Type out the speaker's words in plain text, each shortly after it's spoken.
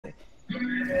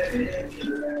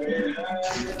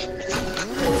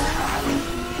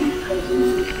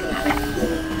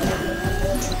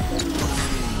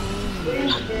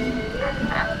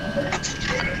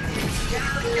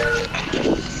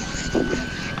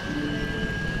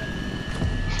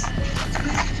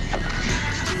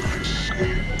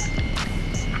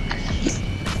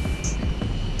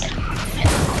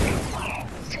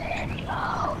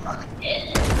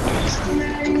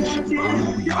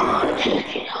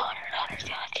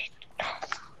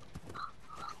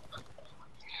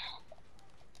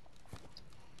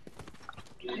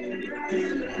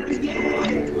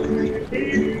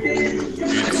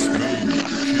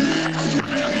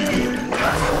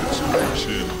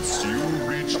Congratulations, you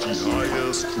reached the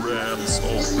highest ramps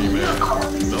of the map.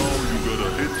 Now you gotta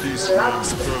hit these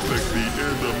ramps perfectly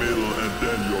in the middle and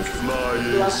then you're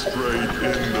flying straight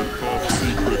in the top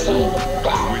secret room. I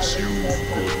wish you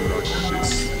good luck on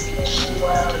this.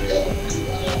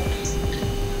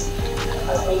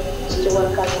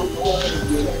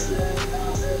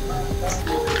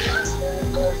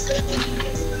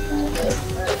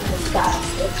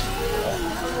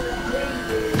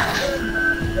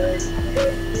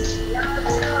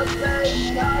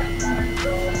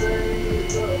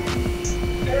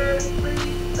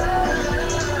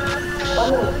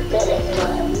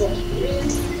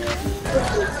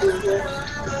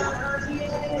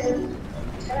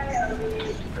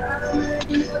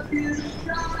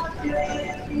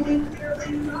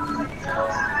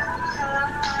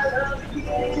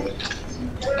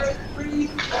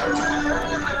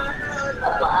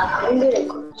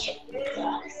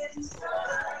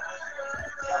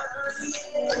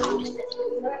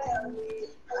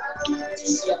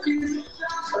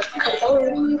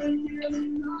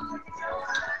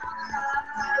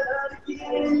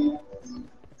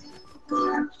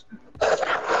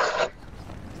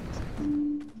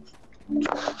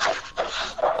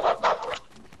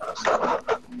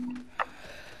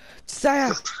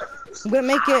 Saya, I'm gonna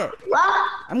make it. What?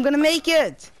 I'm gonna make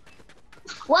it.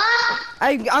 What?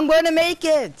 I'm gonna make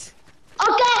it.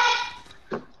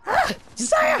 Okay.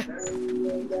 Josiah!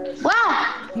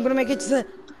 What? I'm gonna make it to the...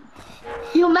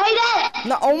 You made it?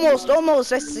 No, almost.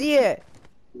 I see it.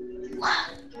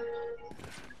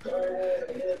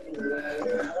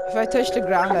 If I touch the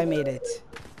ground, I made it.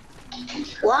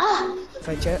 What? If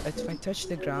I touch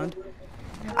the ground,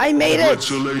 I made it.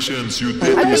 Congratulations, you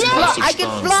did I this. can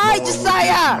fly,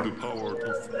 Josiah.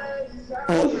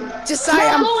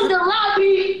 Josiah, Go in the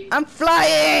lobby. I'm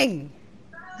flying.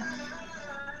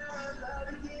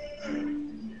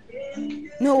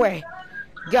 No way.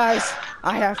 Guys,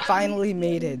 I have finally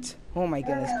made it. Oh my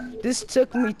goodness. This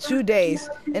took me 2 days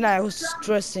and I was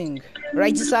stressing.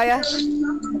 Right, Josiah?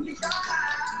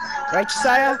 Right,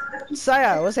 Josiah?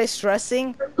 Josiah, was I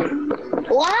stressing?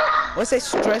 What? Was I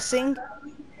stressing?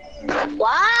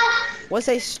 What? Was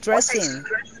I stressing?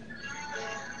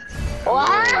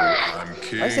 What?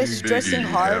 Was I stressing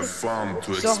hard?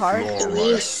 So hard?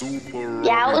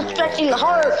 Yeah, I was stretching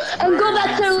hard. And go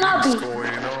back to the lobby.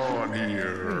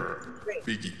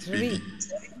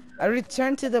 I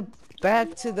returned to the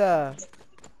back to the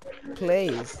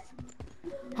place.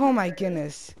 Oh my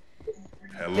goodness.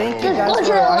 Thank you guys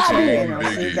for watching and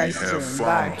I'll see you guys soon.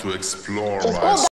 Bye.